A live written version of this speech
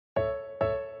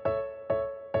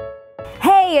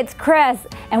Hey, it's Chris,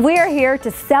 and we are here to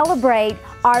celebrate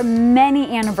our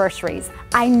many anniversaries.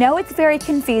 I know it's very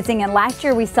confusing, and last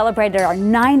year we celebrated our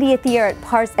 90th year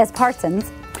as Parsons.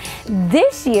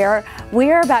 This year,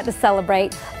 we are about to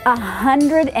celebrate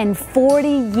 140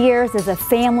 years as a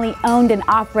family-owned and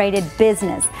operated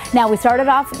business. Now, we started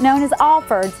off known as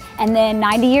Alfords, and then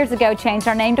 90 years ago changed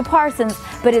our name to Parsons,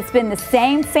 but it's been the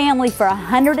same family for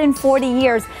 140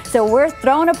 years, so we're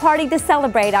throwing a party to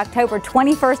celebrate October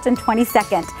 21st and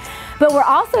 22nd. But we're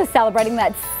also celebrating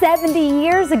that 70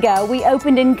 years ago we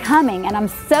opened in Cumming, and I'm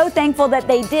so thankful that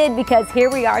they did, because here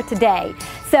we are today.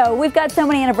 So we've got so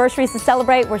many anniversaries to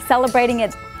celebrate. We're celebrating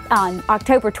it on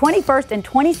October 21st and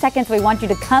 22nd, so we want you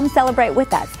to come celebrate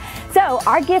with us. So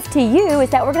our gift to you is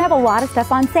that we're gonna have a lot of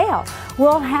stuff on sale.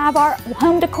 We'll have our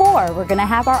home decor, we're gonna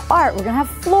have our art, we're gonna have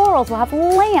florals, we'll have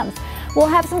lamps, we'll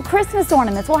have some Christmas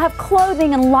ornaments, we'll have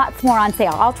clothing and lots more on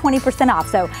sale, all 20% off.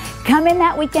 So come in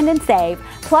that weekend and save.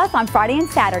 Plus, on Friday and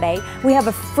Saturday, we have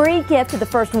a free gift to the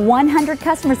first 100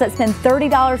 customers that spend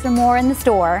 $30 or more in the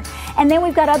store. And then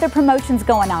we've got other promotions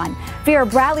going on. Vera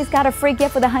Bradley's got a free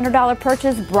gift with a $100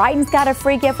 purchase. Brighton's got a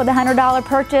free gift with a $100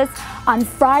 purchase. On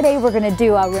Friday, we're going to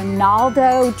do a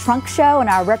Ronaldo trunk show, and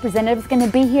our representative's going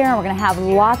to be here, and we're going to have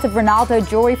lots of Ronaldo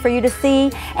jewelry for you to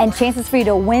see and chances for you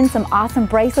to win some awesome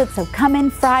bracelets. So come in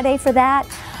Friday for that.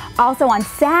 Also on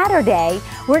Saturday,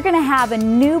 we're going to have a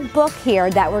new book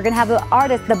here that we're going to have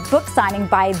the book signing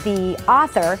by the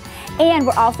author, and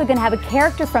we're also going to have a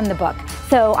character from the book.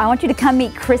 So I want you to come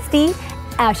meet Christy.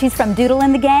 She's from Doodle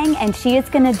and the Gang, and she is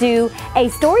going to do a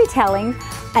storytelling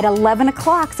at 11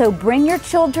 o'clock. So bring your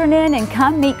children in and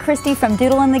come meet Christy from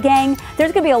Doodle and the Gang.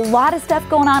 There's going to be a lot of stuff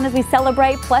going on as we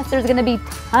celebrate, plus there's going to be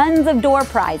tons of door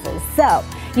prizes. So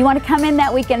you want to come in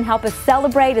that weekend and help us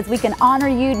celebrate as we can honor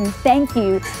you and thank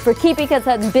you for keeping us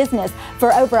in business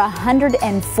for over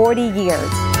 140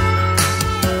 years.